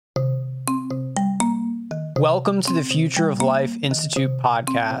Welcome to the Future of Life Institute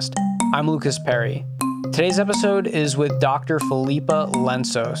podcast. I'm Lucas Perry. Today's episode is with Dr. Filipa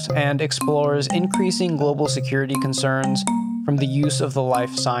Lentzos and explores increasing global security concerns from the use of the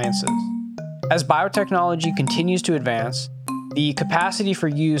life sciences. As biotechnology continues to advance, the capacity for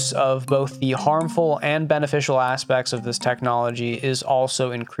use of both the harmful and beneficial aspects of this technology is also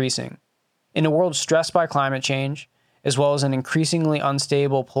increasing. In a world stressed by climate change, as well as an increasingly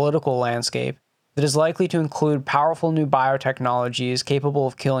unstable political landscape that is likely to include powerful new biotechnologies capable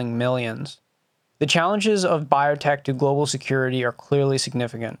of killing millions, the challenges of biotech to global security are clearly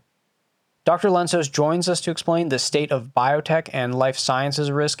significant. Dr. Lentzos joins us to explain the state of biotech and life sciences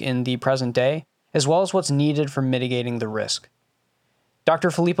risk in the present day, as well as what's needed for mitigating the risk. Dr.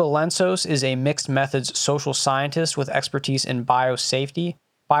 Filipa Lentzos is a mixed methods social scientist with expertise in biosafety,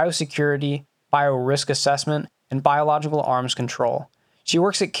 biosecurity, biorisk assessment, and biological arms control. She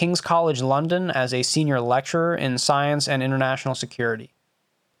works at King's College London as a senior lecturer in science and international security.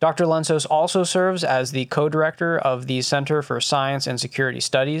 Dr. Lentzos also serves as the co-director of the Center for Science and Security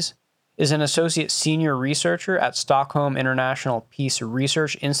Studies, is an associate senior researcher at Stockholm International Peace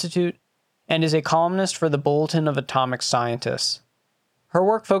Research Institute, and is a columnist for the Bulletin of Atomic Scientists. Her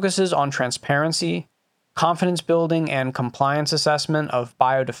work focuses on transparency, confidence building and compliance assessment of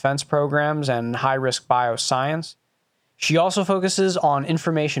biodefense programs and high-risk bioscience. She also focuses on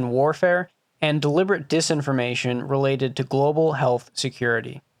information warfare and deliberate disinformation related to global health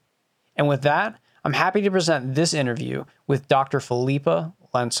security. And with that, I'm happy to present this interview with Dr. Filipa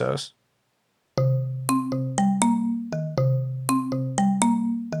Lentzos.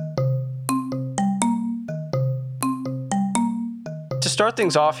 To start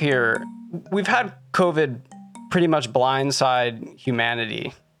things off here, we've had COVID pretty much blindside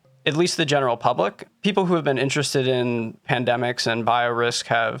humanity, at least the general public. People who have been interested in pandemics and biorisk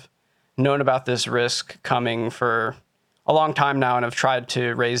have known about this risk coming for a long time now and have tried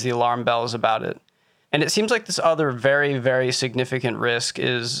to raise the alarm bells about it. And it seems like this other very, very significant risk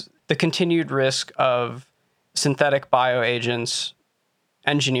is the continued risk of synthetic bioagents,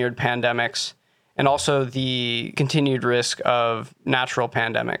 engineered pandemics, and also the continued risk of natural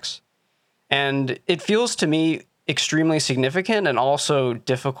pandemics. And it feels to me extremely significant and also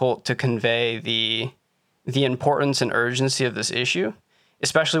difficult to convey the importance and urgency of this issue,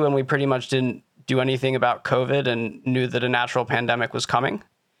 especially when we pretty much didn't do anything about COVID and knew that a natural pandemic was coming.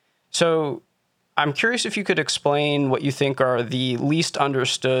 So I'm curious if you could explain what you think are the least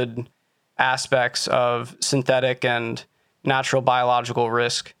understood aspects of synthetic and natural biological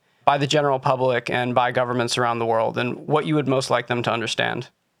risk by the general public and by governments around the world, and what you would most like them to understand.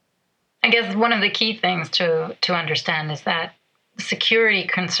 I guess one of the key things to understand is that security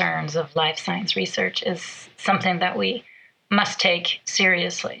concerns of life science research is something that we must take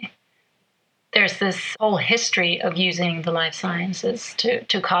seriously. There's this whole history of using the life sciences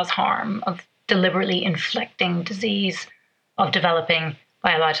to cause harm, of deliberately inflicting disease, of developing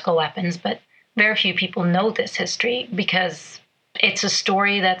biological weapons, but very few people know this history because it's a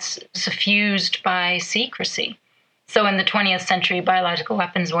story that's suffused by secrecy. So in the 20th century, biological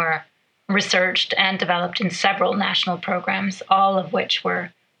weapons were researched and developed in several national programs, all of which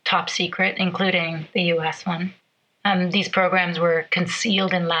were top secret, including the US one. These programs were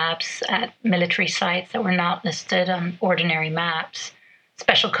concealed in labs at military sites that were not listed on ordinary maps.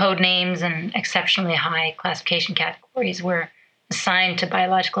 Special code names and exceptionally high classification categories were assigned to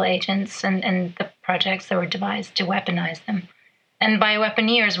biological agents and the projects that were devised to weaponize them. And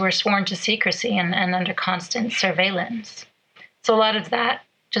bioweaponeers were sworn to secrecy and under constant surveillance. So a lot of that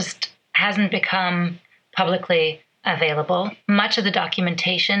just hasn't become publicly available. Much of the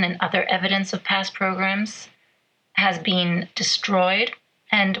documentation and other evidence of past programs has been destroyed.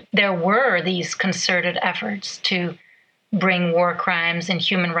 And there were these concerted efforts to bring war crimes and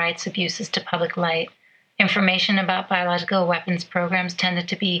human rights abuses to public light. Information about biological weapons programs tended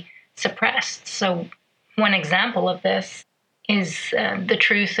to be suppressed. So one example of this is the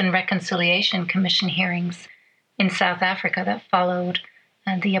Truth and Reconciliation Commission hearings in South Africa that followed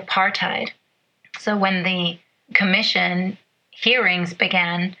the apartheid. So when the commission hearings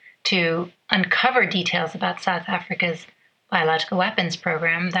began to uncover details about South Africa's biological weapons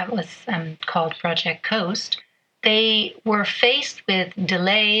program that was called Project Coast, they were faced with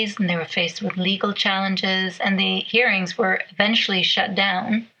delays and they were faced with legal challenges, and the hearings were eventually shut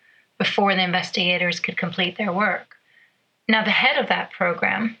down before the investigators could complete their work. Now, the head of that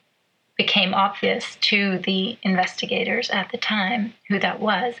program became obvious to the investigators at the time who that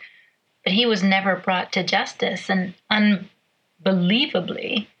was, but he was never brought to justice. And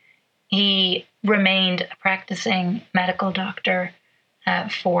unbelievably, he remained a practicing medical doctor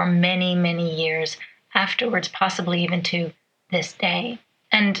for many, many years afterwards, possibly even to this day.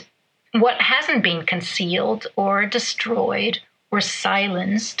 And what hasn't been concealed or destroyed or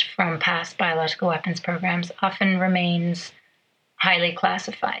silenced from past biological weapons programs often remains highly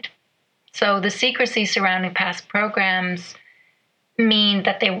classified. So the secrecy surrounding past programs mean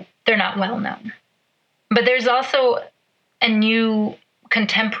that they're not well known. But there's also a new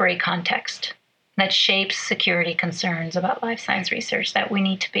contemporary context that shapes security concerns about life science research that we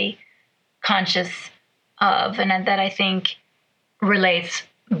need to be conscious of, and that I think relates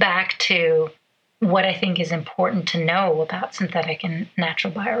back to what I think is important to know about synthetic and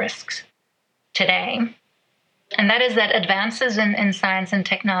natural biorisks today. And that is that advances in science and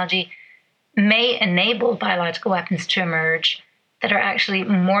technology may enable biological weapons to emerge that are actually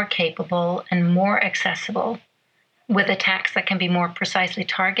more capable and more accessible, with attacks that can be more precisely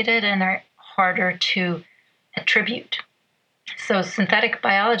targeted and are harder to attribute. So synthetic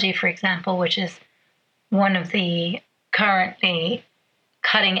biology, for example, which is one of the currently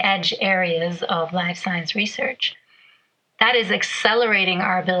cutting edge areas of life science research, that is accelerating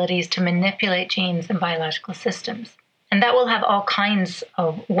our abilities to manipulate genes and biological systems. And that will have all kinds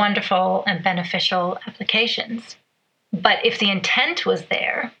of wonderful and beneficial applications. But if the intent was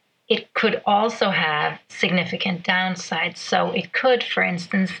there, it could also have significant downsides. So it could, for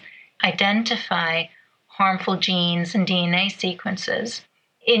instance, identify harmful genes and DNA sequences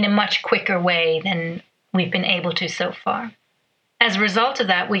in a much quicker way than we've been able to so far. As a result of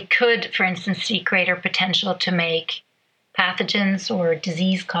that, we could, for instance, see greater potential to make pathogens or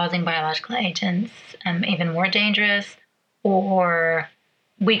disease-causing biological agents even more dangerous, or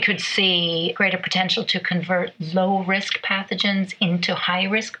we could see greater potential to convert low-risk pathogens into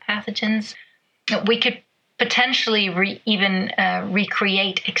high-risk pathogens. We could potentially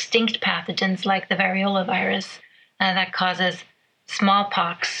recreate extinct pathogens like the variola virus that causes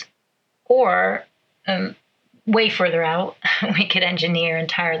smallpox, or way further out, we could engineer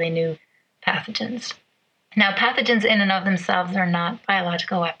entirely new pathogens. Now, pathogens in and of themselves are not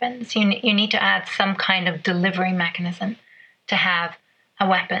biological weapons. You need to add some kind of delivery mechanism to have a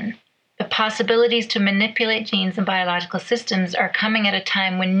weapon. The possibilities to manipulate genes and biological systems are coming at a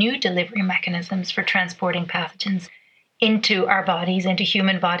time when new delivery mechanisms for transporting pathogens into our bodies, into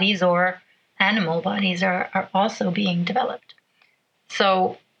human bodies or animal bodies, are also being developed.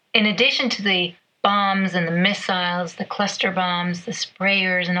 So in addition to the bombs and the missiles, the cluster bombs, the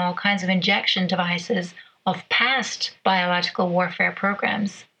sprayers, and all kinds of injection devices of past biological warfare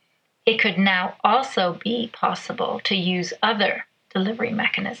programs, it could now also be possible to use other delivery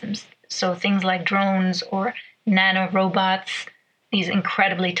mechanisms. So things like drones or nanorobots, these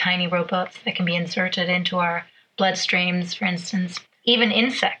incredibly tiny robots that can be inserted into our bloodstreams, for instance. Even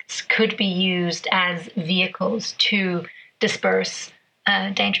insects could be used as vehicles to disperse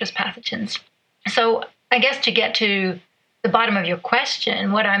dangerous pathogens. So I guess to get to the bottom of your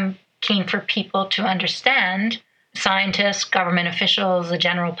question, what I'm keen for people to understand, scientists, government officials, the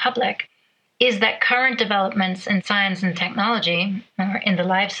general public, is that current developments in science and technology, or in the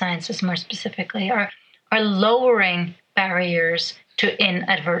life sciences more specifically, are lowering barriers to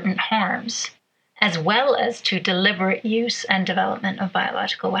inadvertent harms, as well as to deliberate use and development of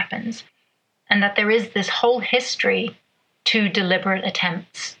biological weapons. And that there is this whole history to deliberate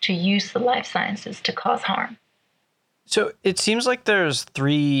attempts to use the life sciences to cause harm. So it seems like there's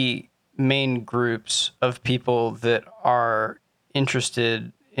three main groups of people that are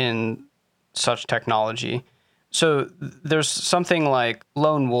interested in such technology. So there's something like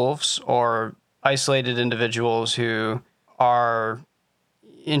lone wolves or isolated individuals who are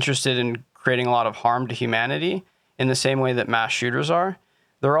interested in creating a lot of harm to humanity in the same way that mass shooters are.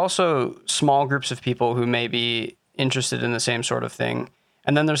 There are also small groups of people who may be interested in the same sort of thing.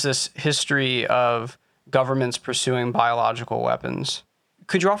 And then there's this history of governments pursuing biological weapons.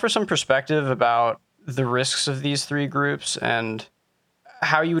 Could you offer some perspective about the risks of these three groups and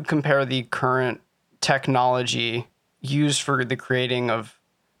how you would compare the current technology used for the creating of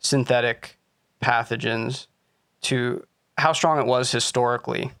synthetic pathogens to how strong it was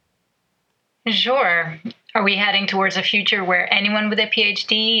historically? Sure. Are we heading towards a future where anyone with a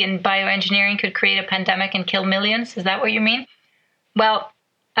PhD in bioengineering could create a pandemic and kill millions? Is that what you mean? Well,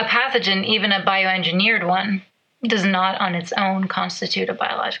 a pathogen, even a bioengineered one, does not on its own constitute a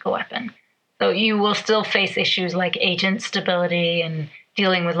biological weapon. So you will still face issues like agent stability and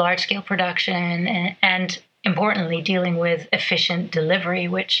dealing with large-scale production and importantly, dealing with efficient delivery,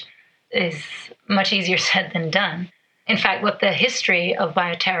 which is much easier said than done. In fact, what the history of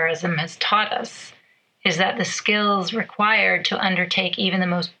bioterrorism has taught us is that the skills required to undertake even the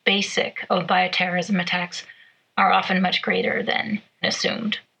most basic of bioterrorism attacks are often much greater than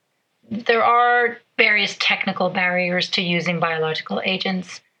assumed. there are various technical barriers to using biological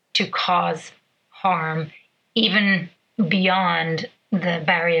agents to cause harm, even beyond the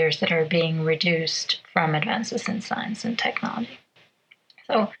barriers that are being reduced from advances in science and technology.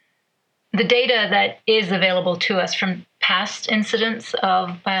 So the data that is available to us from past incidents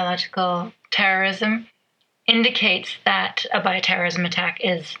of biological terrorism indicates that a bioterrorism attack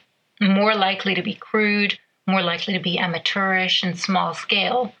is more likely to be crude, more likely to be amateurish and small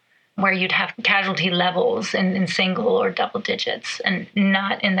scale, where you'd have casualty levels in single or double digits and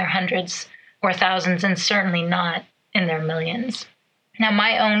not in their hundreds or thousands, and certainly not in their millions. Now,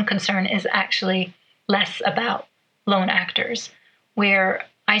 my own concern is actually less about lone actors, where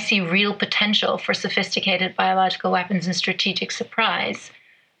I see real potential for sophisticated biological weapons and strategic surprise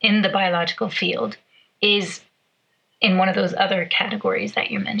in the biological field is in one of those other categories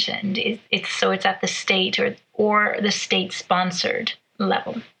that you mentioned. It's at the state or the state-sponsored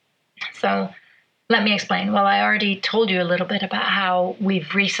level. So let me explain. Well, I already told you a little bit about how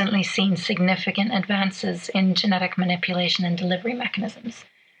we've recently seen significant advances in genetic manipulation and delivery mechanisms.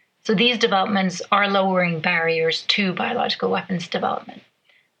 So these developments are lowering barriers to biological weapons development.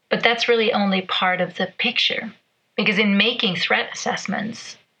 But that's really only part of the picture, because in making threat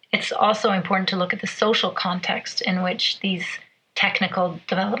assessments, it's also important to look at the social context in which these technical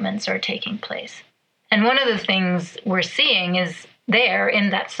developments are taking place. And one of the things we're seeing is there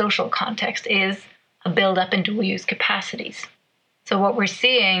in that social context is a buildup in dual use capacities. So what we're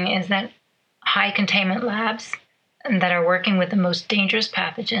seeing is that high containment labs that are working with the most dangerous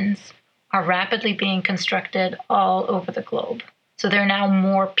pathogens are rapidly being constructed all over the globe. So there are now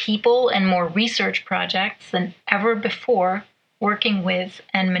more people and more research projects than ever before working with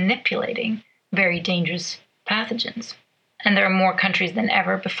and manipulating very dangerous pathogens. And there are more countries than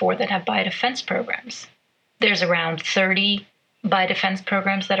ever before that have biodefense programs. There's around 30 biodefense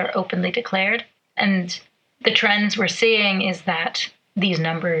programs that are openly declared. And the trends we're seeing is that these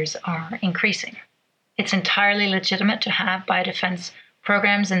numbers are increasing. It's entirely legitimate to have biodefense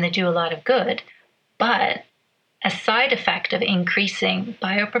programs, and they do a lot of good. But a side effect of increasing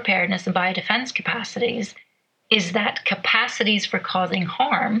biopreparedness and biodefense capacities is that capacities for causing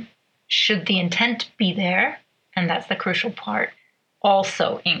harm, should the intent be there, and that's the crucial part,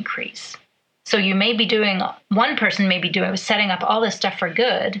 also increase. So one person may be setting up all this stuff for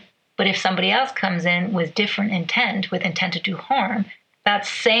good, but if somebody else comes in with different intent, with intent to do harm, that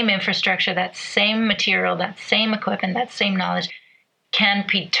same infrastructure, that same material, that same equipment, that same knowledge can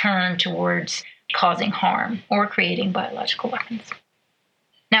be turned towards causing harm or creating biological weapons.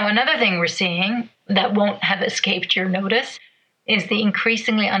 Now, another thing we're seeing that won't have escaped your notice is the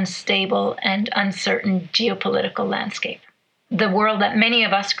increasingly unstable and uncertain geopolitical landscape. The world that many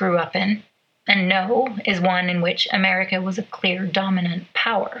of us grew up in and know is one in which America was a clear dominant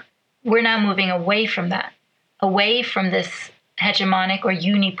power. We're now moving away from that, away from this hegemonic or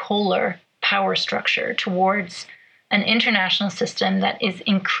unipolar power structure towards an international system that is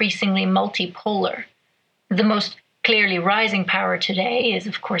increasingly multipolar. The most clearly rising power today is,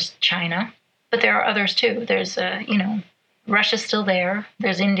 of course, China, but there are others too. There's, Russia's still there.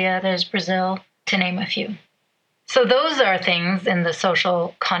 There's India, there's Brazil, to name a few. So those are things in the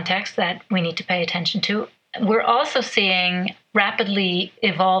social context that we need to pay attention to. We're also seeing rapidly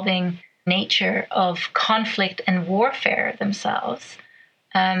evolving nature of conflict and warfare themselves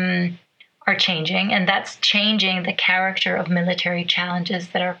are changing, and that's changing the character of military challenges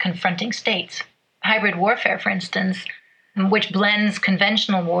that are confronting states. Hybrid warfare, for instance, which blends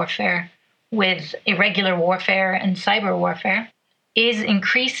conventional warfare with irregular warfare and cyber warfare, is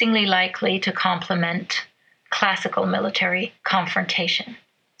increasingly likely to complement classical military confrontation.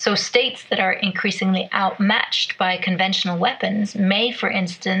 So states that are increasingly outmatched by conventional weapons may, for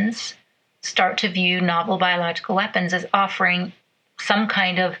instance, start to view novel biological weapons as offering some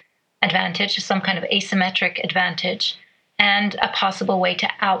kind of advantage, some kind of asymmetric advantage, and a possible way to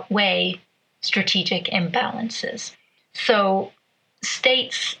outweigh strategic imbalances. So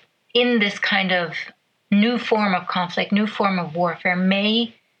states in this kind of new form of conflict, new form of warfare,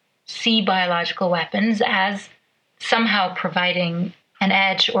 may see biological weapons as somehow providing an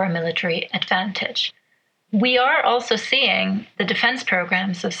edge or a military advantage. We are also seeing the defense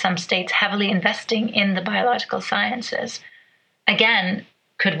programs of some states heavily investing in the biological sciences. Again,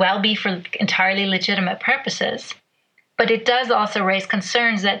 could well be for entirely legitimate purposes, but it does also raise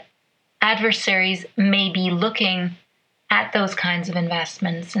concerns that adversaries may be looking at those kinds of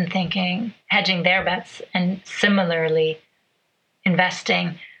investments and thinking, hedging their bets, and similarly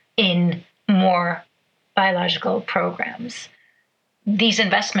investing in more biological programs. These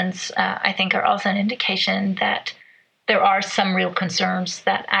investments, I think, are also an indication that there are some real concerns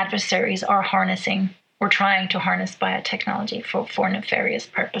that adversaries are harnessing or trying to harness biotechnology for nefarious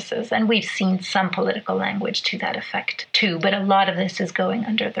purposes. And we've seen some political language to that effect too, but a lot of this is going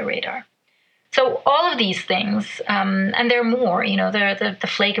under the radar. So all of these things, and there are more, the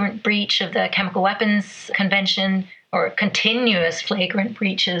flagrant breach of the Chemical Weapons Convention, or continuous flagrant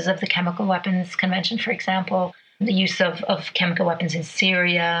breaches of the Chemical Weapons Convention, for example, the use of chemical weapons in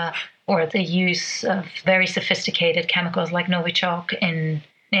Syria, or the use of very sophisticated chemicals like Novichok in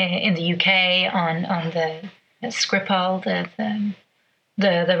the UK on the Skripal,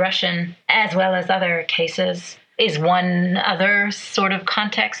 the Russian, as well as other cases, is one other sort of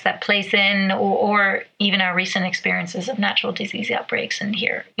context that plays in, or even our recent experiences of natural disease outbreaks. And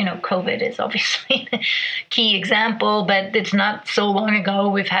here, COVID is obviously the key example, but it's not so long ago.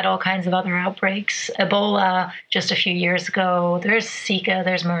 We've had all kinds of other outbreaks. Ebola just a few years ago. There's Zika,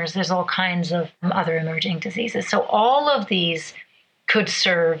 there's MERS, there's all kinds of other emerging diseases. So all of these could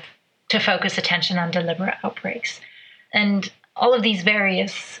serve to focus attention on deliberate outbreaks. And all of these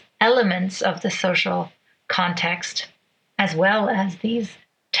various elements of the social context, as well as these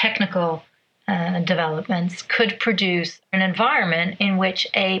technical developments, could produce an environment in which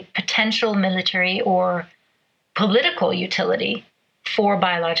a potential military or political utility for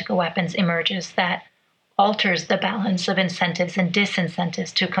biological weapons emerges that alters the balance of incentives and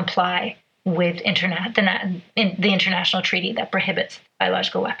disincentives to comply with the international treaty that prohibits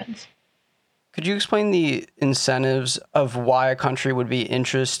biological weapons. Could you explain the incentives of why a country would be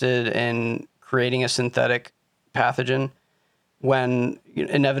interested in creating a synthetic pathogen when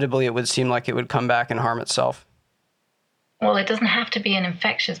inevitably it would seem like it would come back and harm itself? Well, it doesn't have to be an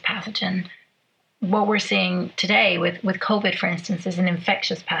infectious pathogen. What we're seeing today with COVID, for instance, is an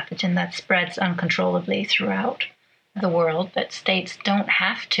infectious pathogen that spreads uncontrollably throughout the world, but states don't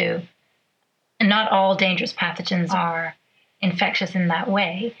have to. And not all dangerous pathogens are infectious in that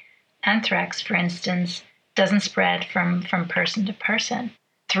way. Anthrax, for instance, doesn't spread from person to person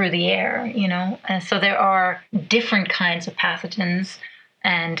through the air, And so there are different kinds of pathogens,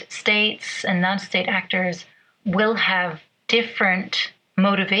 and states and non-state actors will have different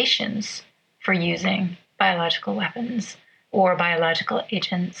motivations for using biological weapons or biological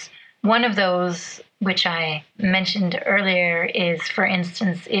agents. One of those, which I mentioned earlier, is, for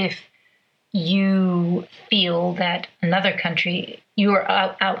instance, if you feel that another country, you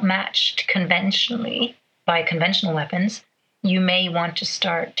are outmatched conventionally by conventional weapons, you may want to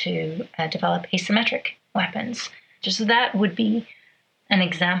start to develop asymmetric weapons. Just that would be an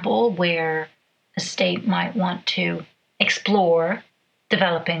example where a state might want to explore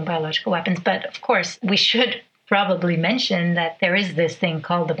developing biological weapons. But of course, we should probably mention that there is this thing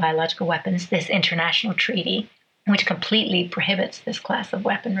called the biological weapons, this international treaty, which completely prohibits this class of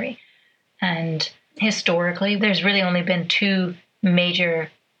weaponry. And historically, there's really only been two major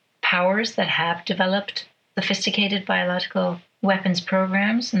powers that have developed sophisticated biological weapons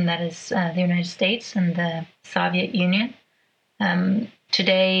programs, and that is the United States and the Soviet Union.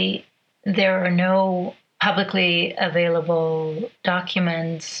 Today, there are no publicly available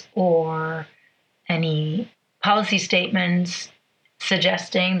documents or any policy statements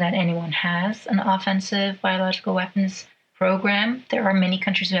suggesting that anyone has an offensive biological weapons program. There are many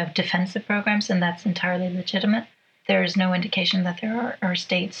countries who have defensive programs, and that's entirely legitimate. There is no indication that there are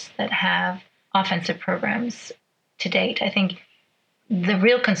states that have offensive programs to date. I think the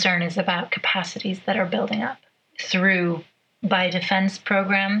real concern is about capacities that are building up through biodefense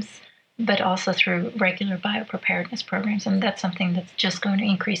programs, but also through regular biopreparedness programs. And that's something that's just going to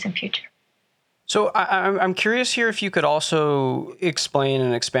increase in future. So I'm curious here if you could also explain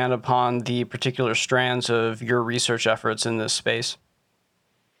and expand upon the particular strands of your research efforts in this space.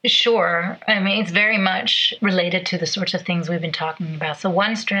 Sure. I mean, it's very much related to the sorts of things we've been talking about. So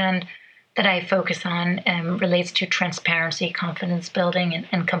one strand that I focus on relates to transparency, confidence building,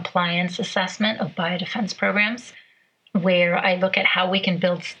 and compliance assessment of biodefense programs, where I look at how we can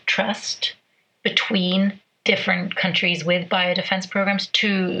build trust between different countries with biodefense programs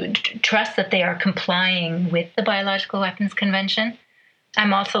to trust that they are complying with the Biological Weapons Convention.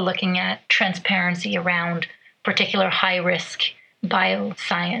 I'm also looking at transparency around particular high-risk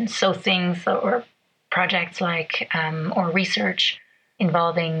bioscience, so things or projects like or research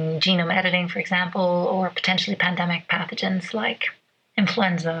involving genome editing, for example, or potentially pandemic pathogens like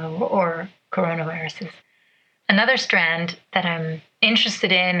influenza or coronaviruses. Another strand that I'm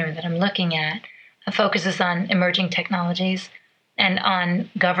interested in or that I'm looking at focuses on emerging technologies and on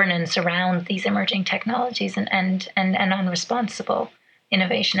governance around these emerging technologies and on responsible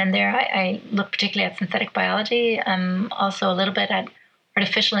innovation. And there I look particularly at synthetic biology, also a little bit at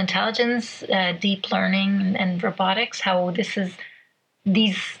artificial intelligence, deep learning, and robotics, how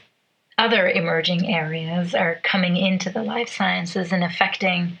these other emerging areas are coming into the life sciences and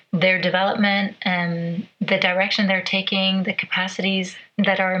affecting their development and the direction they're taking, the capacities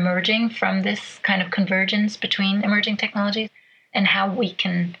that are emerging from this kind of convergence between emerging technologies, and how we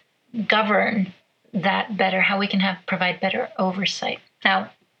can govern that better, how we can provide better oversight.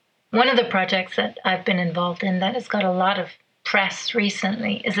 Now, one of the projects that I've been involved in that has got a lot of press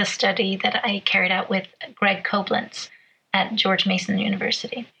recently is a study that I carried out with Greg Koblenz at George Mason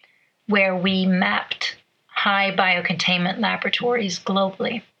University, where we mapped high biocontainment laboratories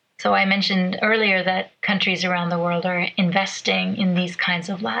globally. So I mentioned earlier that countries around the world are investing in these kinds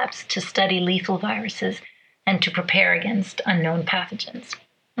of labs to study lethal viruses and to prepare against unknown pathogens.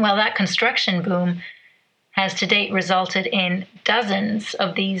 Well, that construction boom has to date resulted in dozens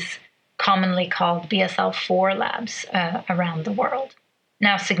of these commonly called BSL-4 labs around the world.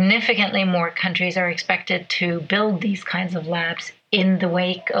 Now, significantly more countries are expected to build these kinds of labs in the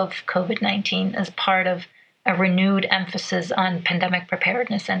wake of COVID-19 as part of a renewed emphasis on pandemic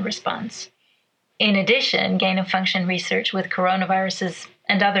preparedness and response. In addition, gain-of-function research with coronaviruses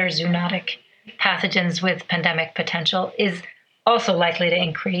and other zoonotic pathogens with pandemic potential is also likely to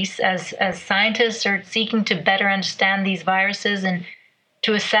increase as scientists are seeking to better understand these viruses and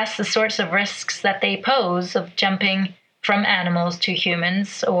to assess the sorts of risks that they pose of jumping from animals to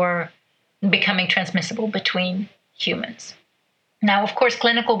humans or becoming transmissible between humans. Now, of course,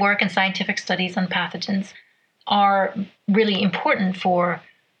 clinical work and scientific studies on pathogens are really important for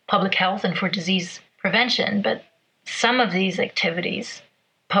public health and for disease prevention, but some of these activities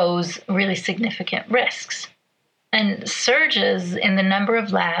pose really significant risks. And surges in the number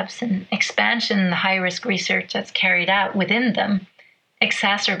of labs and expansion in the high-risk research that's carried out within them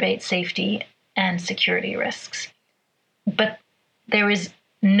exacerbate safety and security risks. But there is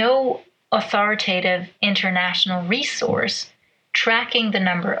no authoritative international resource tracking the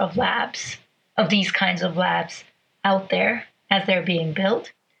number of labs, of these kinds of labs out there as they're being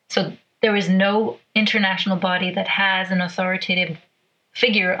built. So there is no international body that has an authoritative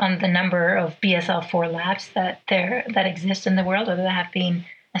figure on the number of BSL-4 labs that exist in the world or that have been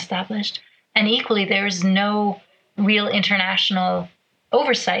established. And equally, there is no real international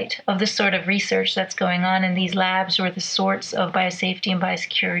oversight of the sort of research that's going on in these labs or the sorts of biosafety and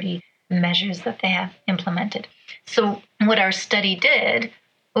biosecurity measures that they have implemented. So what our study did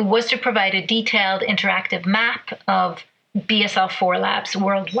was to provide a detailed interactive map of BSL-4 labs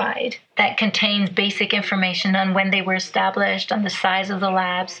worldwide that contains basic information on when they were established, on the size of the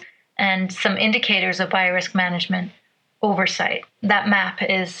labs, and some indicators of biorisk management oversight. That map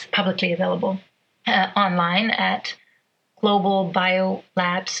is publicly available online at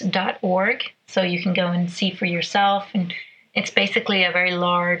globalbiolabs.org, so you can go and see for yourself. And it's basically a very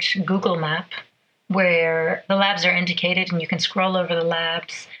large Google map where the labs are indicated, and you can scroll over the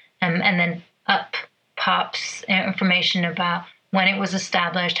labs, and then up pops information about when it was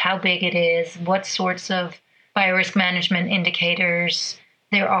established, how big it is, what sorts of biorisk management indicators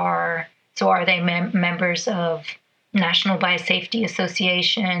there are. So are they members of national biosafety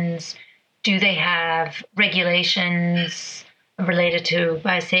associations? Do they have regulations related to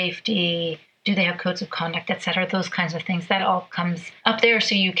biosafety? Do they have codes of conduct, et cetera? Those kinds of things. That all comes up there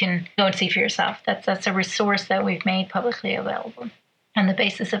so you can go and see for yourself. That's a resource that we've made publicly available on the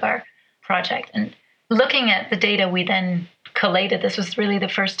basis of our project. And looking at the data we then collated, this was really the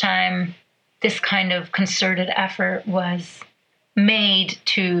first time this kind of concerted effort was made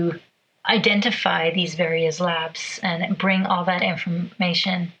to identify these various labs and bring all that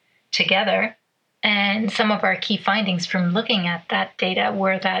information together. And some of our key findings from looking at that data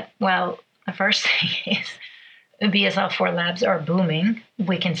were that, well, the first thing is BSL-4 labs are booming.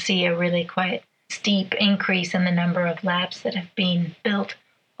 We can see a really quite steep increase in the number of labs that have been built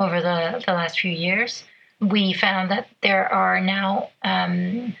over the last few years. We found that there are now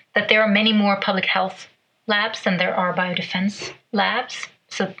many more public health labs than there are biodefense labs.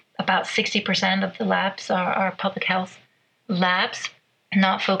 So about 60% of the labs are public health labs,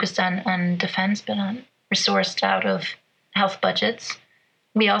 not focused on defense, but on resourced out of health budgets.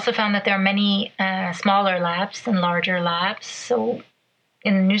 We also found that there are many smaller labs than larger labs. So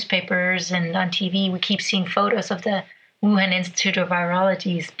in the newspapers and on TV, we keep seeing photos of the Wuhan Institute of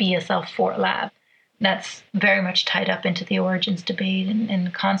Virology's BSL-4 lab. That's very much tied up into the origins debate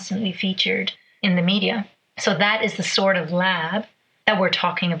and constantly featured in the media. So that is the sort of lab that we're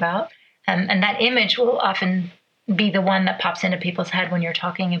talking about. And that image will often be the one that pops into people's head when you're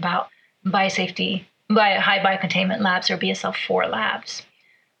talking about biosafety, high biocontainment labs or BSL-4 labs.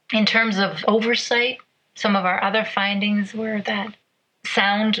 In terms of oversight, some of our other findings were that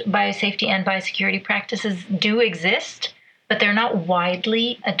sound biosafety and biosecurity practices do exist, but they're not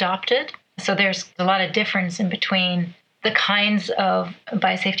widely adopted. So there's a lot of difference in between the kinds of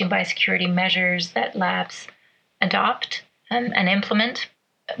biosafety and biosecurity measures that labs adopt and implement.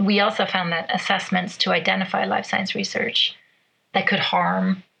 We also found that assessments to identify life science research that could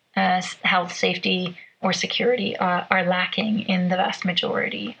harm health, safety, or security are lacking in the vast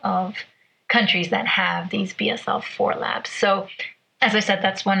majority of countries that have these BSL-4 labs. So, as I said,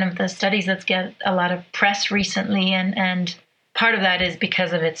 that's one of the studies that's get a lot of press recently, and part of that is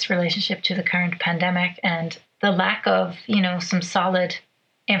because of its relationship to the current pandemic and the lack of, some solid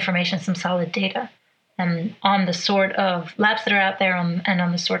information, some solid data on the sort of labs that are out there and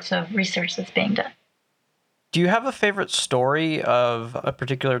on the sorts of research that's being done. Do you have a favorite story of a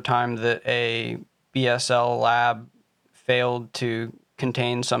particular time that a BSL lab failed to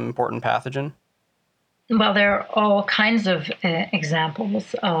contain some important pathogen? Well, there are all kinds of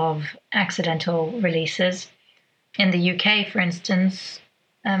examples of accidental releases. In the UK, for instance,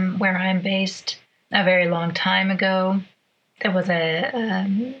 where I'm based, a very long time ago, there was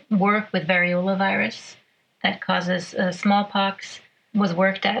a work with variola virus that causes smallpox. Was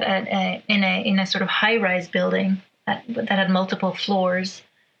worked at in a sort of high-rise building that had multiple floors,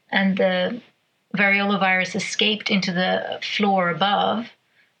 and the variola virus escaped into the floor above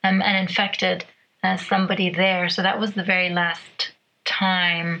and infected somebody there. So that was the very last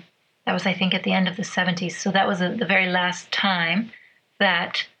time. That was, I think, at the end of the 70s. So that was the very last time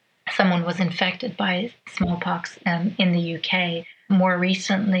that someone was infected by smallpox in the UK. More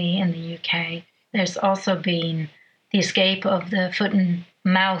recently in the UK, there's also been the escape of the foot and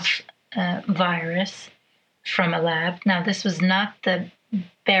mouth virus from a lab. Now, this was not the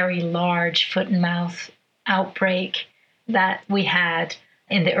very large foot and mouth outbreak that we had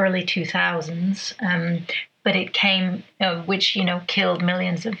in the early 2000s, but it came, which, killed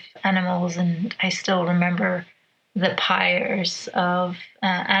millions of animals. And I still remember the pyres of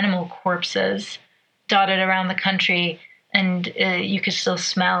animal corpses dotted around the country, and you could still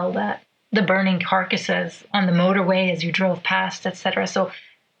smell the burning carcasses on the motorway as you drove past, etc. So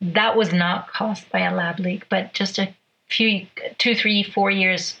that was not caused by a lab leak, but just a few, 2, 3, 4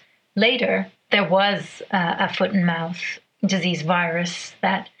 years later, there was a foot and mouth disease virus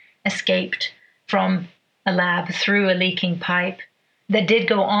that escaped from a lab through a leaking pipe that did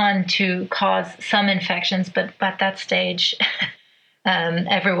go on to cause some infections, but at that stage,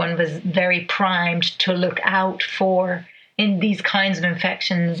 everyone was very primed to look out for in these kinds of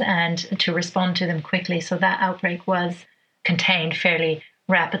infections and to respond to them quickly. So that outbreak was contained fairly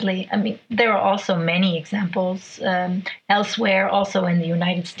rapidly. I mean, there are also many examples elsewhere, also in the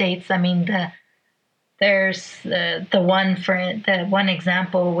United States. I mean, there's the one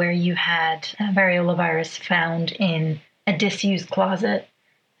example where you had variola virus found in a disused closet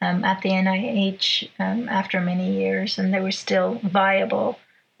at the NIH after many years, and they were still viable.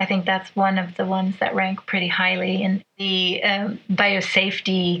 I think that's one of the ones that rank pretty highly in the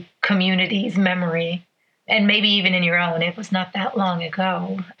biosafety community's memory, and maybe even in your own. It was not that long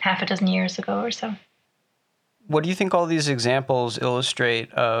ago, half a dozen years ago or so. What do you think all these examples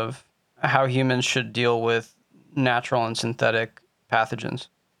illustrate of how humans should deal with natural and synthetic pathogens?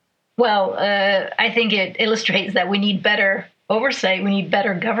 Well, I think it illustrates that we need better oversight. We need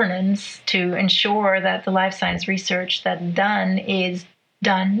better governance to ensure that the life science research that's done is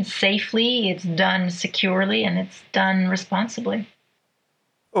done safely, it's done securely, and it's done responsibly.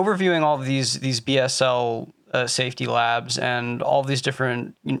 Overviewing all of these BSL safety labs and all these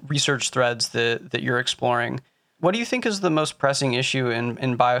different research threads that you're exploring, what do you think is the most pressing issue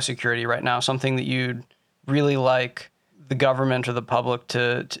in biosecurity right now? Something that you'd really like the government or the public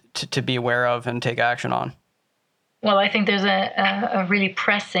to be aware of and take action on? Well, I think there's a really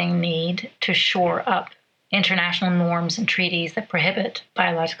pressing need to shore up international norms and treaties that prohibit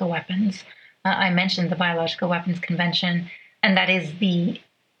biological weapons. I mentioned the Biological Weapons Convention, and that is the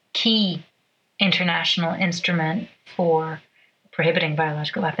key international instrument for prohibiting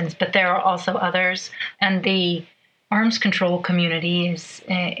biological weapons, but there are also others, and the arms control community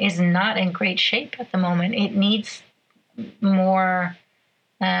is not in great shape at the moment. It needs more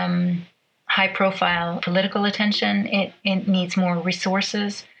high-profile political attention. It needs more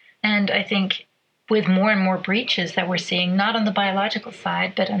resources, and I think with more and more breaches that we're seeing, not on the biological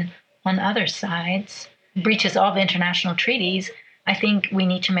side, but on other sides, breaches of international treaties, I think we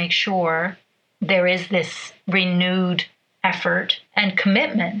need to make sure there is this renewed effort and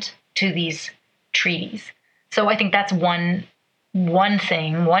commitment to these treaties. So I think that's one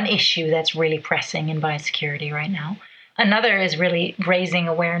issue that's really pressing in biosecurity right now. Another is really raising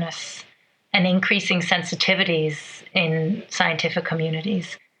awareness and increasing sensitivities in scientific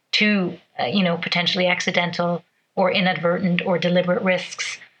communities to, potentially accidental or inadvertent or deliberate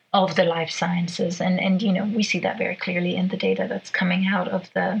risks of the life sciences. And we see that very clearly in the data that's coming out of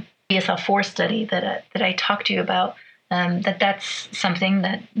the BSL-4 study that I talked to you about, that's something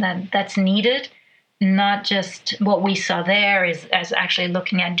that's needed. Not just what we saw there is as actually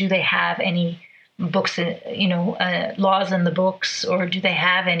looking at, do they have any books, laws in the books, or do they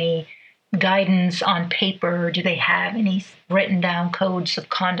have any guidance on paper, or do they have any written down codes of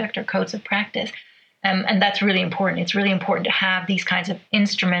conduct or codes of practice? And that's really important. It's really important to have these kinds of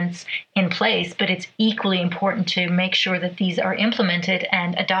instruments in place, but it's equally important to make sure that these are implemented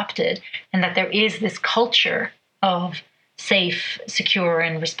and adopted, and that there is this culture of safe, secure,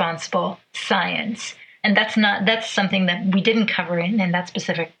 and responsible science. And that's something that we didn't cover in that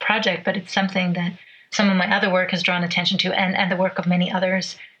specific project, but it's something that some of my other work has drawn attention to, and the work of many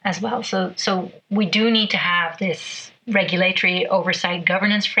others as well. So we do need to have this regulatory oversight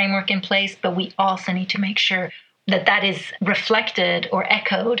governance framework in place, but we also need to make sure that that is reflected or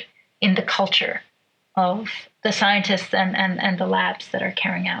echoed in the culture of the scientists and the labs that are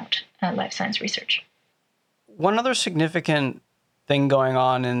carrying out life science research. One other significant thing going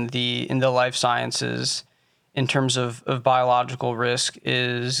on in the life sciences in terms of biological risk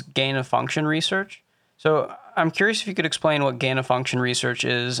is gain of function research. So I'm curious if you could explain what gain of function research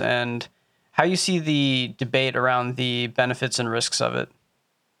is and how you see the debate around the benefits and risks of it.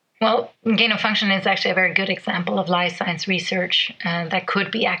 Well, gain of function is actually a very good example of life science research that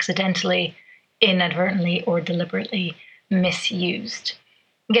could be accidentally, inadvertently, or deliberately misused.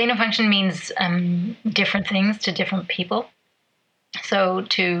 Gain of function means different things to different people. So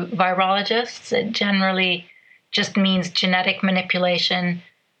to virologists, it generally just means genetic manipulation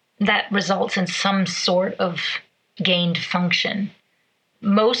that results in some sort of gained function.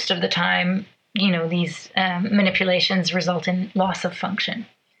 Most of the time, these manipulations result in loss of function.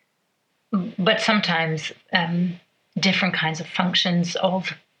 But sometimes different kinds of functions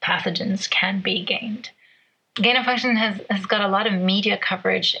of pathogens can be gained. Gain of function has got a lot of media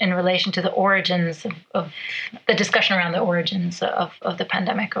coverage in relation to the origins of the discussion around the origins of the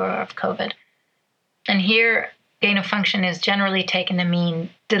pandemic or of COVID. And here, gain of function is generally taken to mean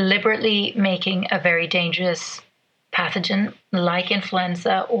deliberately making a very dangerous pathogen like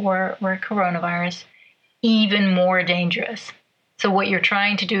influenza or coronavirus even more dangerous. So what you're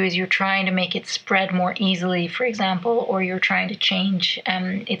trying to do is you're trying to make it spread more easily, for example, or you're trying to change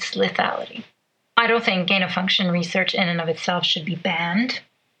its lethality. I don't think gain of function research in and of itself should be banned,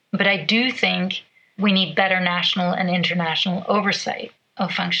 but I do think we need better national and international oversight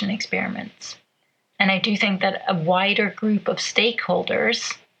of function experiments. And I do think that a wider group of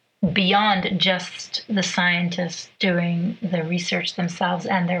stakeholders, beyond just the scientists doing the research themselves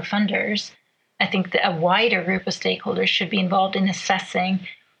and their funders, I think that a wider group of stakeholders should be involved in assessing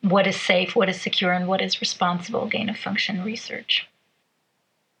what is safe, what is secure, and what is responsible gain of function research.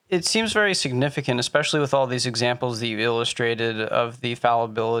 It seems very significant, especially with all these examples that you illustrated of the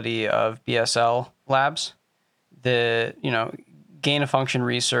fallibility of BSL labs. The, gain of function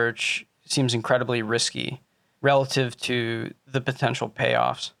research seems incredibly risky relative to the potential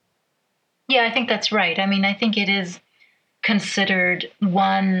payoffs. Yeah, I think that's right. I mean, I think it is considered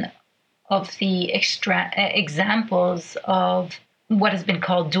one of the examples of what has been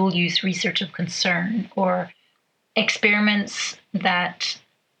called dual-use research of concern, or experiments that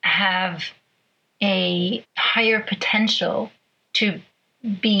have a higher potential to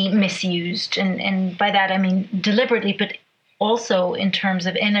be misused. And by that, I mean deliberately, but also in terms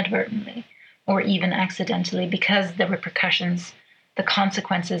of inadvertently or even accidentally, because the repercussions, the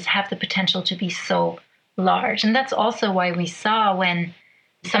consequences have the potential to be so large. And that's also why we saw when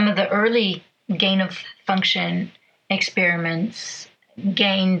some of the early gain of function experiments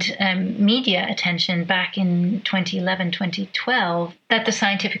gained media attention back in 2011, 2012, that the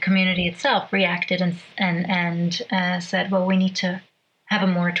scientific community itself reacted and said, well, we need to have a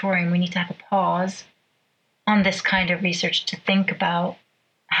moratorium, we need to have a pause on this kind of research to think about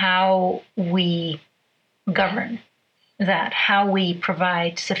how we govern that, how we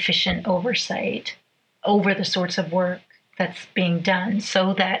provide sufficient oversight over the sorts of work that's being done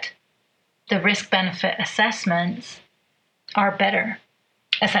so that the risk-benefit assessments are better,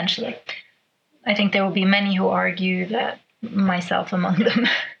 essentially. I think there will be many who argue that, myself among them,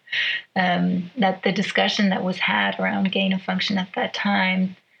 that the discussion that was had around gain of function at that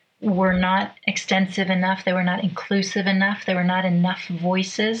time were not extensive enough, they were not inclusive enough, there were not enough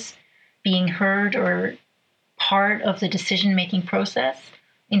voices being heard or part of the decision-making process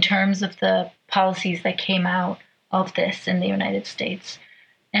in terms of the policies that came out of this in the United States.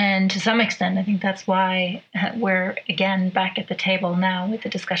 And to some extent, I think that's why we're again back at the table now with the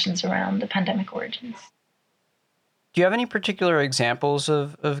discussions around the pandemic origins. Do you have any particular examples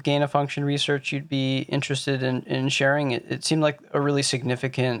of gain-of-function research you'd be interested in sharing? It seemed like a really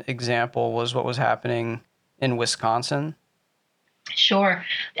significant example was what was happening in Wisconsin. Sure.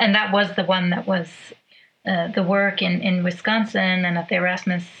 And that was the one that was the work in Wisconsin and at the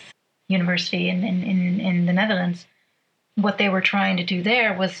Erasmus University in the Netherlands. What they were trying to do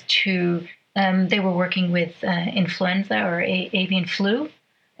there was they were working with influenza or avian flu,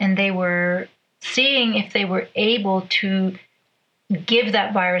 and they were seeing if they were able to give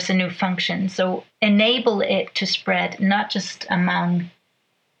that virus a new function. So enable it to spread not just among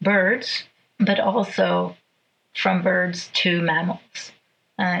birds, but also from birds to mammals,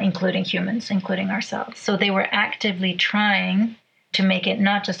 including humans, including ourselves. So they were actively trying to make it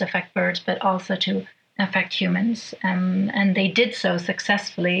not just affect birds, but also to affect humans. And they did so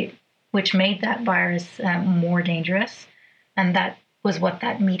successfully, which made that virus more dangerous. And that was what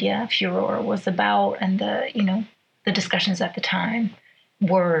that media furor was about. And the discussions at the time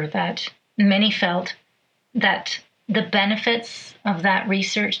were that many felt that the benefits of that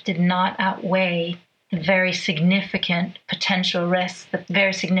research did not outweigh the very significant potential risks, the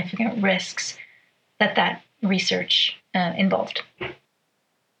very significant risks that research involved.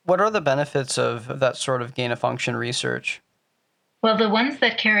 What are the benefits of that sort of gain-of-function research? Well, the ones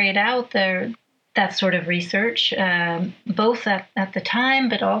that carried out that sort of research, both at the time,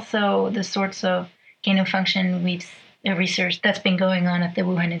 but also the sorts of gain-of-function research that's been going on at the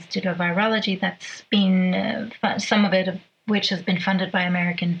Wuhan Institute of Virology, that's been some of it which has been funded by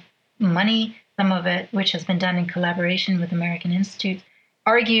American money, some of it which has been done in collaboration with American institutes,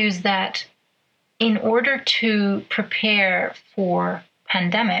 argues that in order to prepare for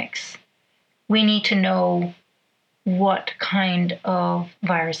pandemics, we need to know what kind of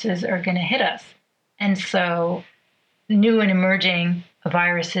viruses are going to hit us. And so new and emerging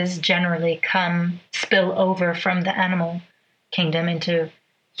viruses generally spill over from the animal kingdom into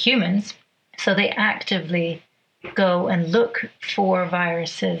humans. So they actively go and look for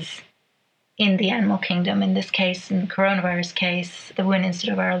viruses in the animal kingdom. In this case, in the coronavirus case, the Wuhan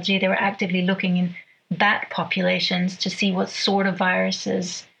Institute of Virology, they were actively looking in bat populations to see what sort of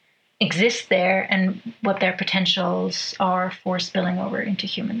viruses exist there and what their potentials are for spilling over into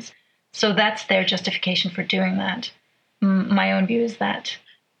humans. So that's their justification for doing that. My own view is that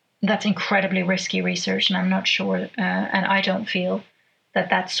that's incredibly risky research, and I'm not sure, and I don't feel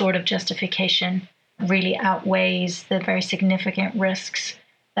that sort of justification really outweighs the very significant risks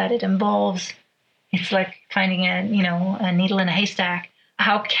that it involves. It's like finding a needle in a haystack.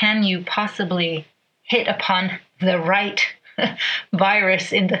 How can you possibly hit upon the right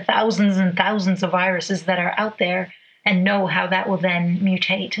virus in the thousands and thousands of viruses that are out there and know how that will then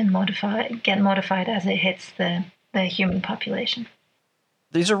mutate and get modified as it hits the human population?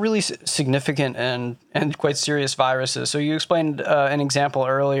 These are really significant and quite serious viruses. So you explained an example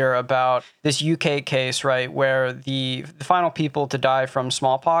earlier about this UK case, right, where the final people to die from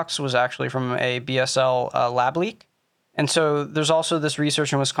smallpox was actually from a BSL lab leak. And so there's also this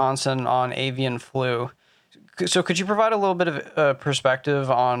research in Wisconsin on avian flu. So could you provide a little bit of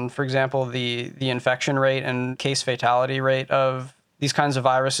perspective on, for example, the infection rate and case fatality rate of these kinds of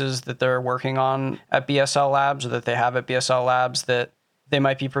viruses that they're working on at BSL labs, or that they have at BSL labs that they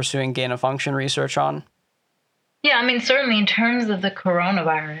might be pursuing gain-of-function research on? Yeah, I mean, certainly in terms of the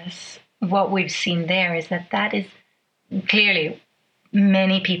coronavirus, what we've seen there is that is clearly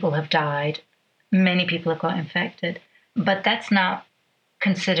many people have died, many people have got infected, but that's not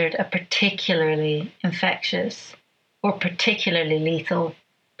considered a particularly infectious or particularly lethal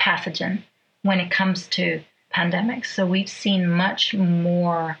pathogen when it comes to pandemics. So we've seen much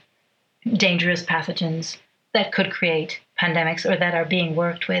more dangerous pathogens that could create pandemics or that are being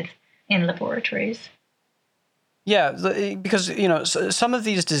worked with in laboratories. Yeah, because, some of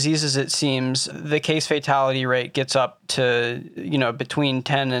these diseases, it seems, the case fatality rate gets up to, between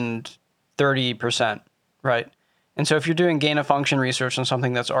 10 and 30%, right? And so if you're doing gain-of-function research on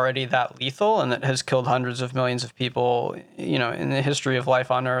something that's already that lethal and that has killed hundreds of millions of people, in the history of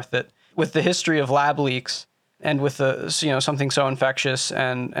life on Earth, that with the history of lab leaks and with something so infectious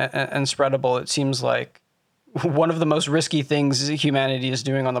and spreadable, it seems like one of the most risky things humanity is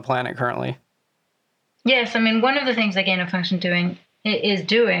doing on the planet currently. Yes, I mean, one of the things that gain-of-function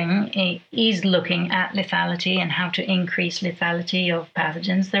is looking at lethality and how to increase lethality of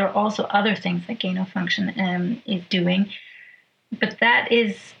pathogens. There are also other things that gain-of-function is doing, but that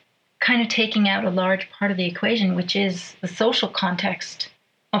is kind of taking out a large part of the equation, which is the social context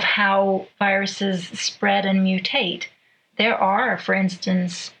of how viruses spread and mutate. there are, for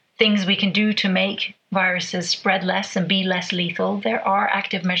instance, things we can do to make viruses spread less and be less lethal. There are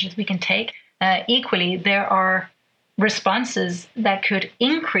active measures we can take. Equally, there are responses that could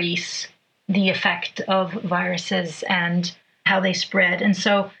increase the effect of viruses and how they spread. And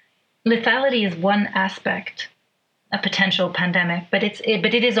so lethality is one aspect, a potential pandemic, but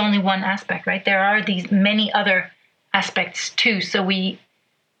it is only one aspect, right? There are these many other aspects too. So we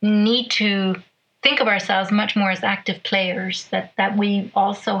need to think of ourselves much more as active players, that we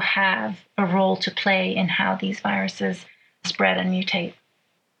also have a role to play in how these viruses spread and mutate.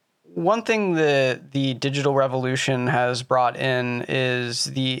 One thing that the digital revolution has brought in is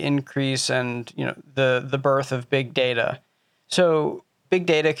the increase and the birth of big data. So big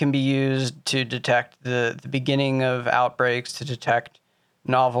data can be used to detect the beginning of outbreaks, to detect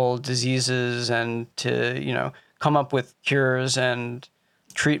novel diseases, and to come up with cures and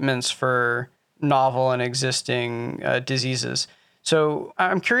treatments for novel and existing diseases. So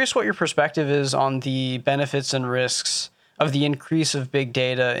I'm curious what your perspective is on the benefits and risks of the increase of big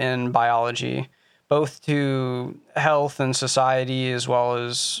data in biology, both to health and society as well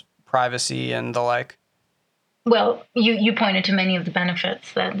as privacy and the like. Well, you pointed to many of the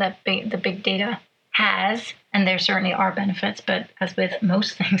benefits that the big data has, and there certainly are benefits, but as with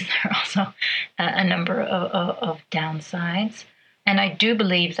most things, there are also a number of downsides. And I do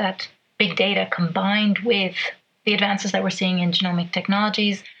believe that big data, combined with the advances that we're seeing in genomic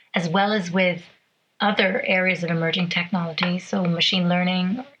technologies, as well as with other areas of emerging technology, so machine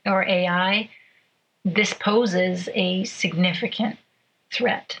learning or AI, this poses a significant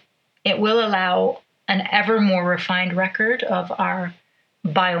threat. It will allow an ever more refined record of our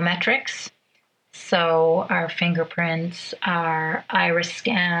biometrics, so our fingerprints, our iris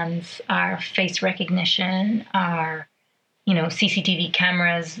scans, our face recognition, our CCTV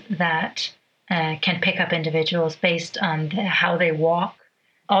cameras that can pick up individuals based on how they walk,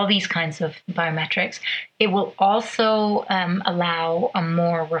 all these kinds of biometrics. It will also allow a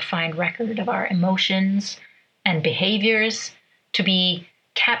more refined record of our emotions and behaviors to be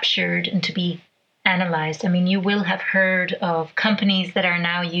captured and to be analyzed. I mean, you will have heard of companies that are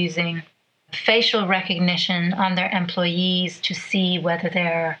now using facial recognition on their employees to see what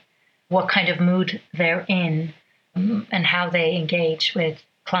kind of mood they're in and how they engage with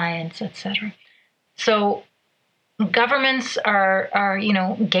clients, etc. So governments are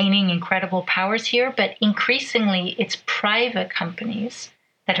gaining incredible powers here, but increasingly it's private companies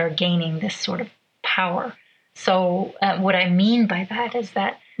that are gaining this sort of power. So what I mean by that is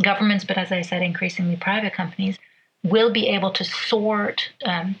that governments, but as I said, increasingly private companies, will be able to sort,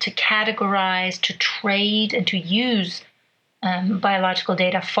 to categorize, to trade, and to use biological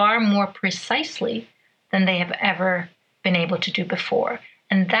data far more precisely than they have ever been able to do before.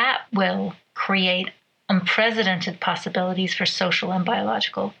 And that will create unprecedented possibilities for social and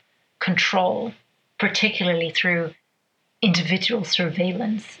biological control, particularly through individual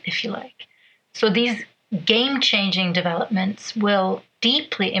surveillance, if you like. So these game-changing developments will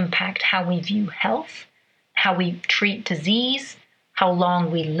deeply impact how we view health, how we treat disease, how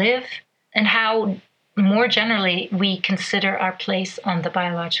long we live, and how, more generally, we consider our place on the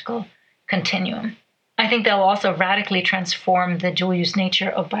biological continuum. I think they'll also radically transform the dual-use nature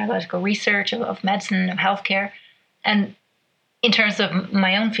of biological research, of medicine, of healthcare. And in terms of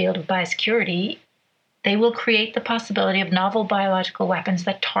my own field of biosecurity, they will create the possibility of novel biological weapons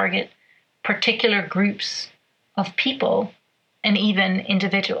that target particular groups of people and even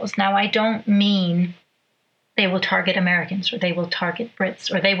individuals. Now, I don't mean they will target Americans, or they will target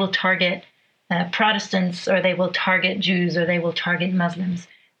Brits, or they will target Protestants, or they will target Jews, or they will target Muslims.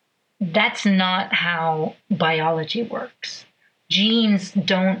 That's not how biology works. Genes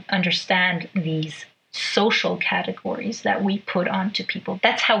don't understand these social categories that we put onto people.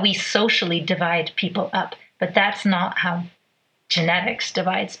 That's how we socially divide people up, but that's not how genetics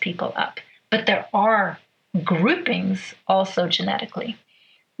divides people up. But there are groupings also genetically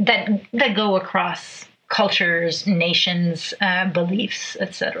that go across cultures, nations, beliefs,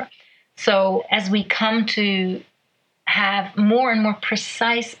 etc. So as we come to have more and more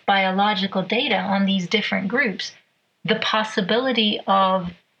precise biological data on these different groups, the possibility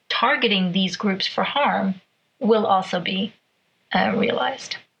of targeting these groups for harm will also be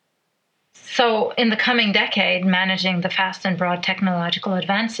realized. So in the coming decade, managing the fast and broad technological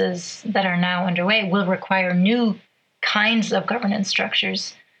advances that are now underway will require new kinds of governance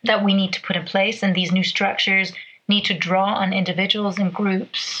structures that we need to put in place. And these new structures need to draw on individuals and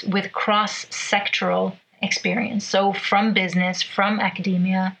groups with cross-sectoral experience. So from business, from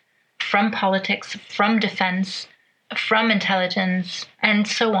academia, from politics, from defense, from intelligence, and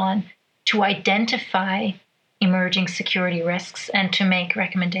so on, to identify emerging security risks and to make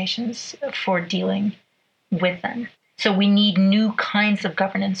recommendations for dealing with them. So we need new kinds of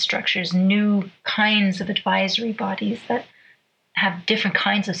governance structures, new kinds of advisory bodies that have different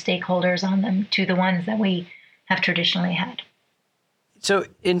kinds of stakeholders on them to the ones that we have traditionally had. So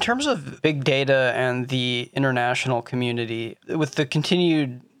in terms of big data and the international community, with the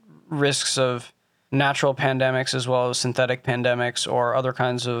continued risks of natural pandemics as well as synthetic pandemics or other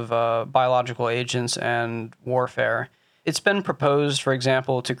kinds of biological agents and warfare, it's been proposed, for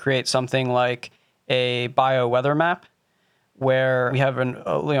example, to create something like a bioweather map where we have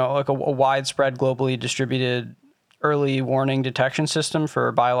a widespread, globally distributed early warning detection system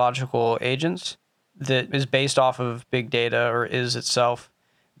for biological agents that is based off of big data or is itself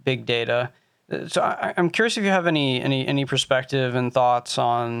big data. So I'm curious if you have any perspective and thoughts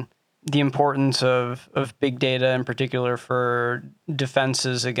on the importance of big data in particular for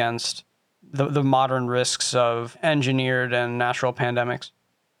defenses against the modern risks of engineered and natural pandemics.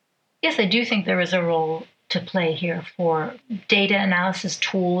 Yes, I do think there is a role to play here for data analysis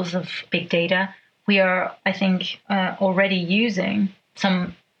tools of big data. We are, I think, already using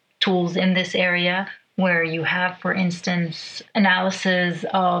some tools in this area where you have, for instance, analysis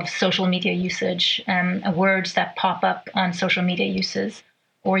of social media usage, words that pop up on social media uses,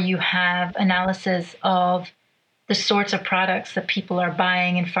 or you have analysis of the sorts of products that people are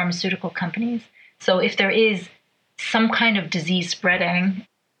buying in pharmaceutical companies. So if there is some kind of disease spreading,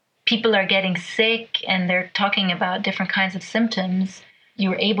 people are getting sick and they're talking about different kinds of symptoms,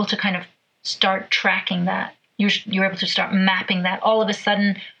 you're able to kind of start tracking that. You're able to start mapping that. All of a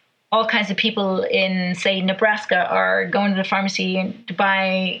sudden, all kinds of people in, say, Nebraska are going to the pharmacy to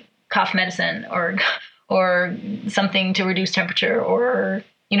buy cough medicine or something to reduce temperature, or,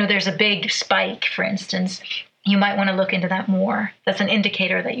 there's a big spike, for instance. You might want to look into that more. That's an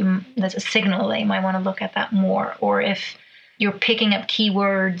indicator that's a signal that you might want to look at that more. Or if you're picking up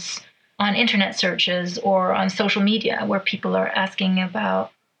keywords on internet searches or on social media where people are asking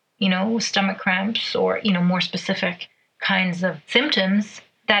about, stomach cramps or, more specific kinds of symptoms,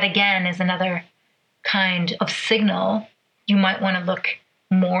 that again is another kind of signal. You might want to look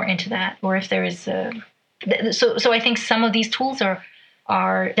more into that. Or if there is so I think some of these tools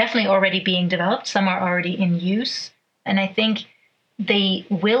are definitely already being developed. Some are already in use. And I think they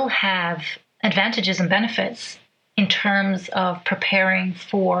will have advantages and benefits in terms of preparing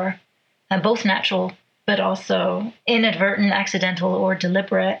for both natural but also inadvertent, accidental, or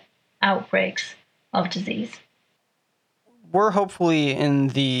deliberate outbreaks of disease. We're hopefully in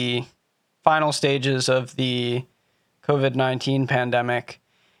the final stages of the COVID-19 pandemic.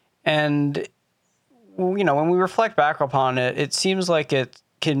 And, when we reflect back upon it, it seems like it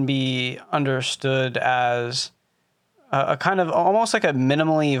can be understood as a kind of almost like a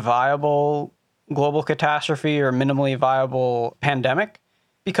minimally viable global catastrophe or minimally viable pandemic,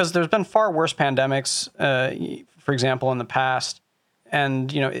 because there's been far worse pandemics, for example, in the past.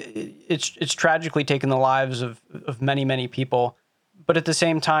 And, it's tragically taken the lives of many, many people. But at the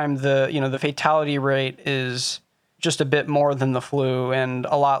same time, the fatality rate is just a bit more than the flu and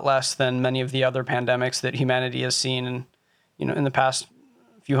a lot less than many of the other pandemics that humanity has seen in the past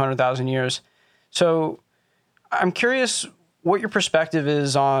few 100,000 years. So I'm curious what your perspective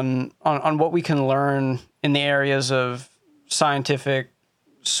is on what we can learn in the areas of scientific,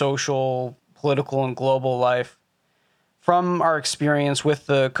 social, political, and global life from our experience with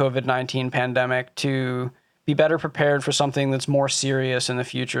the COVID-19 pandemic to be better prepared for something that's more serious in the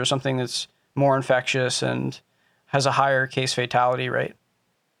future, something that's more infectious and has a higher case fatality rate.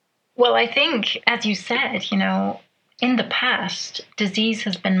 Well, I think, as you said, in the past, disease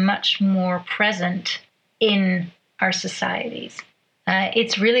has been much more present in our societies.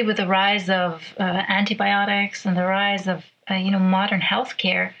 It's really with the rise of antibiotics and the rise of modern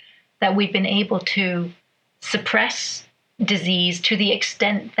healthcare that we've been able to suppress disease to the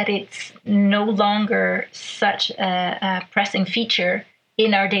extent that it's no longer such a pressing feature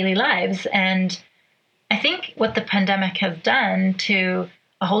in our daily lives. And I think what the pandemic has done to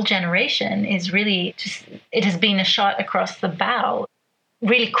a whole generation is really it has been a shot across the bow,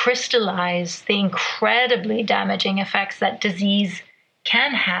 really crystallized the incredibly damaging effects that disease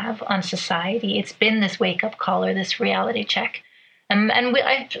can have on society. It's been this wake-up call or this reality check.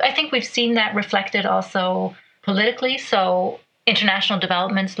 I think we've seen that reflected also politically. So international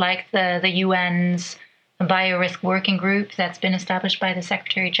developments like the UN's Biorisk Working Group that's been established by the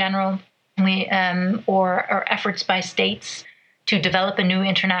Secretary General, or efforts by states to develop a new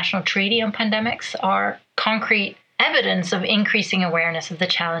international treaty on pandemics are concrete evidence of increasing awareness of the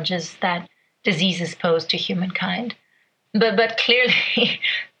challenges that diseases pose to humankind. But clearly,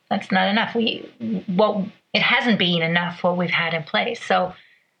 That's not enough. It hasn't been enough what we've had in place. So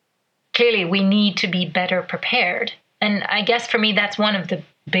clearly we need to be better prepared. And I guess for me, that's one of the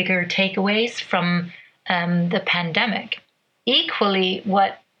bigger takeaways from the pandemic. Equally,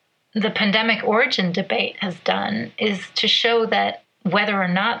 what the pandemic origin debate has done is to show that whether or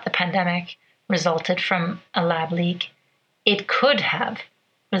not the pandemic resulted from a lab leak, it could have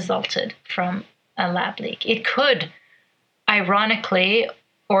resulted from a lab leak. It could, ironically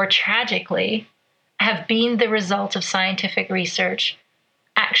or tragically, have been the result of scientific research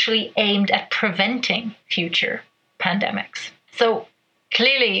actually aimed at preventing future pandemics. So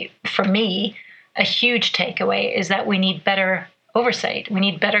clearly, for me, a huge takeaway is that we need better oversight. We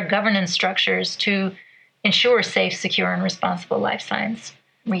need better governance structures to ensure safe, secure, and responsible life science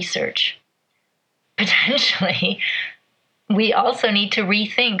research. Potentially, we also need to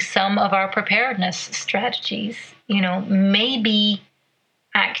rethink some of our preparedness strategies. Maybe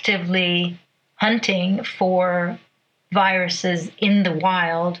actively hunting for viruses in the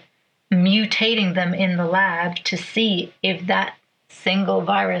wild, mutating them in the lab to see if that single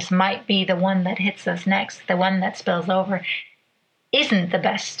virus might be the one that hits us next, the one that spills over, isn't the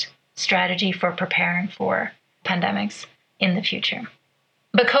best strategy for preparing for pandemics in the future.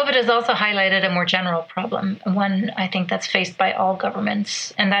 But COVID has also highlighted a more general problem, one I think that's faced by all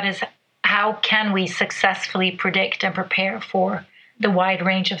governments, and that is how can we successfully predict and prepare for the wide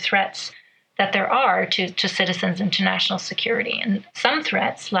range of threats that there are to citizens and to national security. And some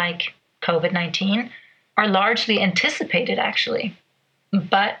threats, like COVID-19, are largely anticipated, actually,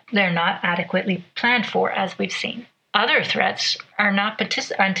 but they're not adequately planned for, as we've seen. Other threats are not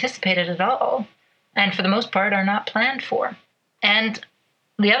anticipated at all, and for the most part are not planned for. And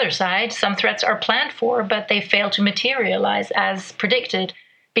the other side, some threats are planned for, but they fail to materialize as predicted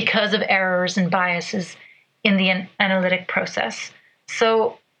because of errors and biases in the analytic process.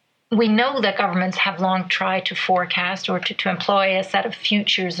 So we know that governments have long tried to forecast or to employ a set of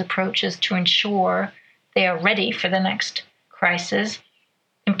futures approaches to ensure they are ready for the next crisis.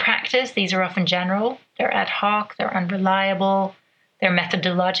 In practice, these are often general, they're ad hoc, they're unreliable, they're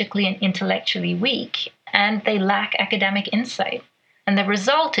methodologically and intellectually weak, and they lack academic insight. And the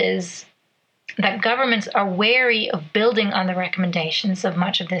result is that governments are wary of building on the recommendations of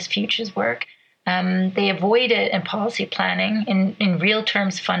much of this futures work. They avoid it in policy planning, in real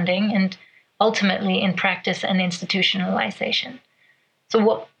terms funding, and ultimately in practice and institutionalization. So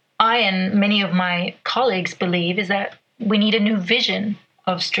what I and many of my colleagues believe is that we need a new vision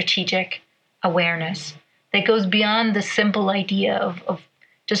of strategic awareness that goes beyond the simple idea of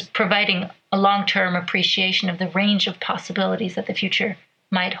just providing a long-term appreciation of the range of possibilities that the future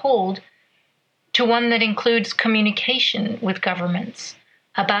might hold, to one that includes communication with governments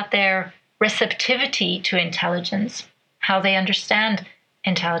about their receptivity to intelligence, how they understand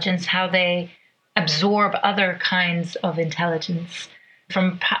intelligence, how they absorb other kinds of intelligence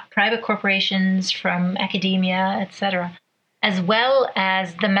from private corporations, from academia, etc., as well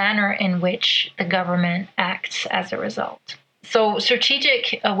as the manner in which the government acts as a result. So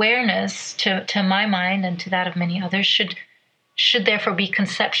strategic awareness, to my mind and to that of many others, should therefore be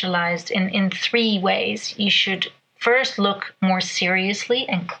conceptualized in three ways. You should first look more seriously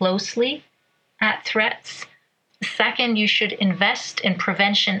and closely at threats. Second, you should invest in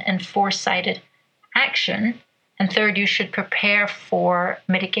prevention and foresighted action. And third, you should prepare for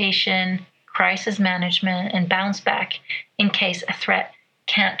mitigation, crisis management, and bounce back in case a threat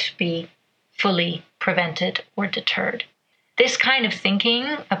can't be fully prevented or deterred. This kind of thinking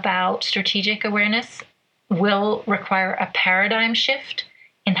about strategic awareness will require a paradigm shift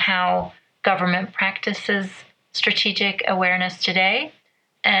in how government practices strategic awareness today.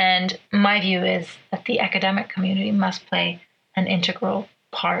 And my view is that the academic community must play an integral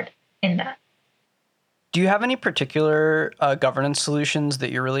part in that. Do you have any particular governance solutions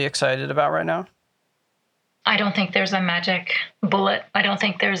that you're really excited about right now? I don't think there's a magic bullet. I don't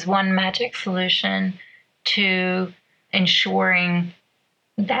think there's one magic solution to ensuring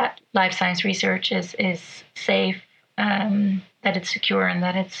that life science research is safe, that it's secure, and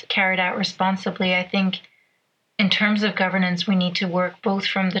that it's carried out responsibly. I think in terms of governance, we need to work both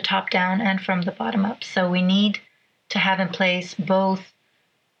from the top down and from the bottom up. So we need to have in place both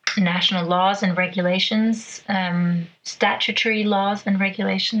national laws and regulations, statutory laws and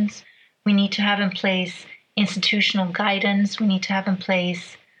regulations. We need to have in place institutional guidance. We need to have in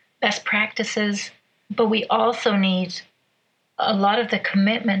place best practices. But we also need a lot of the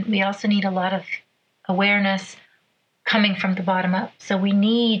commitment. We also need a lot of awareness coming from the bottom up. So we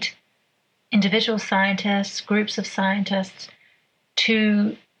need individual scientists, groups of scientists,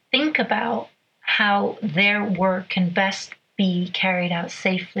 to think about how their work can best be carried out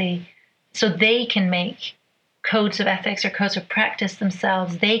safely, so they can make codes of ethics or codes of practice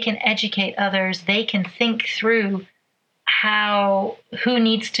themselves. They can educate others. They can think through who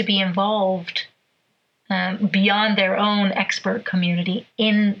needs to be involved beyond their own expert community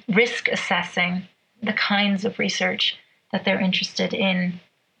in risk assessing the kinds of research that they're interested in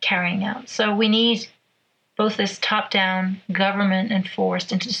carrying out. So we need both this top-down, government-enforced,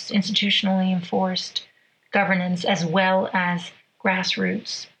 institutionally enforced governance, as well as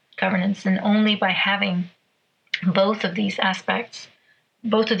grassroots governance. And only by having both of these aspects,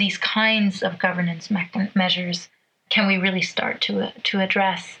 both of these kinds of governance measures, can we really start to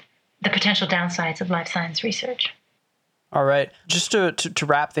address the potential downsides of life science research. All right. Just to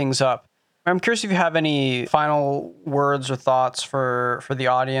wrap things up, I'm curious if you have any final words or thoughts for the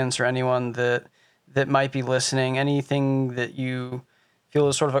audience or anyone that might be listening, anything that you feel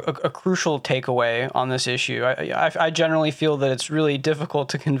is sort of a crucial takeaway on this issue. I generally feel that it's really difficult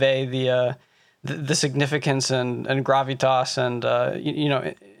to convey the significance and gravitas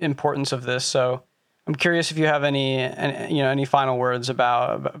and importance of this. So I'm curious if you have any final words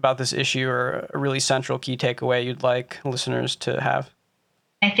about this issue or a really central key takeaway you'd like listeners to have.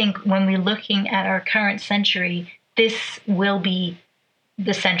 I think when we're looking at our current century, this will be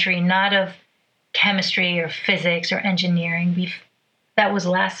the century not of chemistry or physics or engineering. That was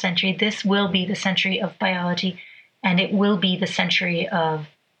last century. This will be the century of biology, and it will be the century of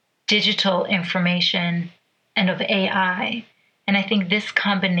digital information and of AI. And I think this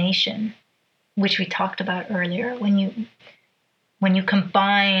combination, which we talked about earlier, when you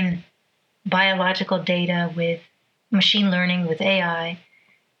combine biological data with machine learning, with AI,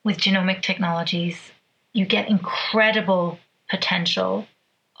 with genomic technologies, you get incredible potential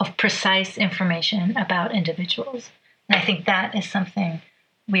of precise information about individuals. And I think that is something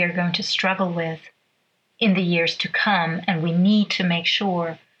we are going to struggle with in the years to come. And we need to make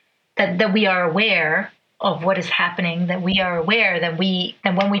sure that we are aware of what is happening, that we are aware that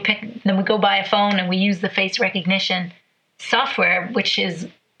when we go buy a phone and we use the face recognition software, which is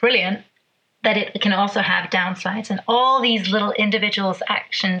brilliant, that it can also have downsides. And all these little individuals'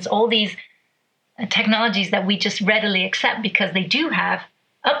 actions, all these technologies that we just readily accept because they do have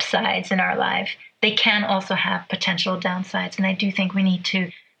upsides in our life, they can also have potential downsides. And I do think we need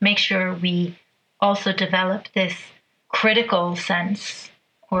to make sure we also develop this critical sense,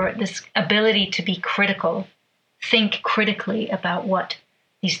 or this ability to be critical, think critically about what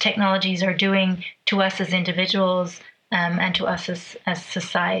these technologies are doing to us as individuals and to us as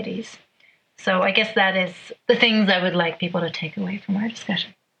societies. So I guess that is the things I would like people to take away from our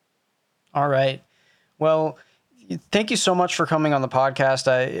discussion. All right. Well, thank you so much for coming on the podcast.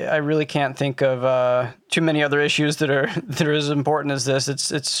 I really can't think of too many other issues that are as important as this.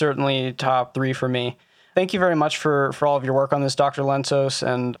 It's certainly top 3 for me. Thank you very much for all of your work on this, Dr. Lentsos,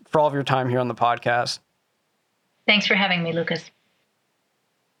 and for all of your time here on the podcast. Thanks for having me, Lucas.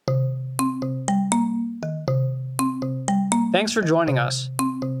 Thanks for joining us.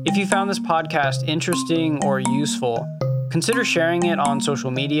 If you found this podcast interesting or useful, consider sharing it on social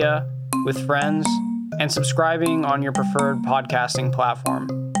media, with friends, and subscribing on your preferred podcasting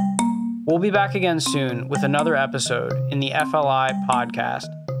platform. We'll be back again soon with another episode in the FLI podcast.